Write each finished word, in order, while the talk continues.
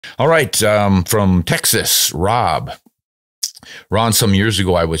All right, from Texas, Rob. Ron, some years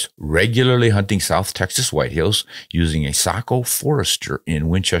ago, I was regularly hunting South Texas whitetails using a Saco Forester in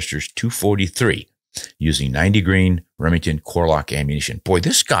Winchester's 243, using 90 grain Remington Core-Lock ammunition. Boy,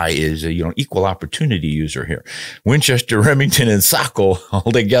 this guy is a equal opportunity user here. Winchester, Remington, and Saco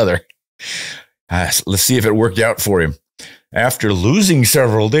all together. Let's see if it worked out for him. After losing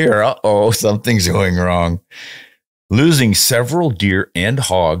several deer, something's going wrong. Losing several deer and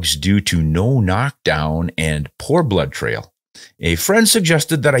hogs due to no knockdown and poor blood trail, a friend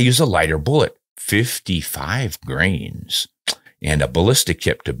suggested that I use a lighter bullet, 55 grains, and a ballistic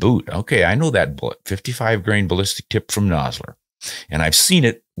tip to boot. Okay, I know that bullet, 55 grain ballistic tip from Nosler. And I've seen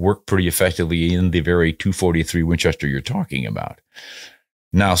it work pretty effectively in the very 243 Winchester you're talking about.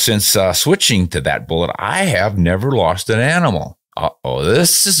 Now, since switching to that bullet, I have never lost an animal.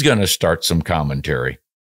 This is going to start some commentary.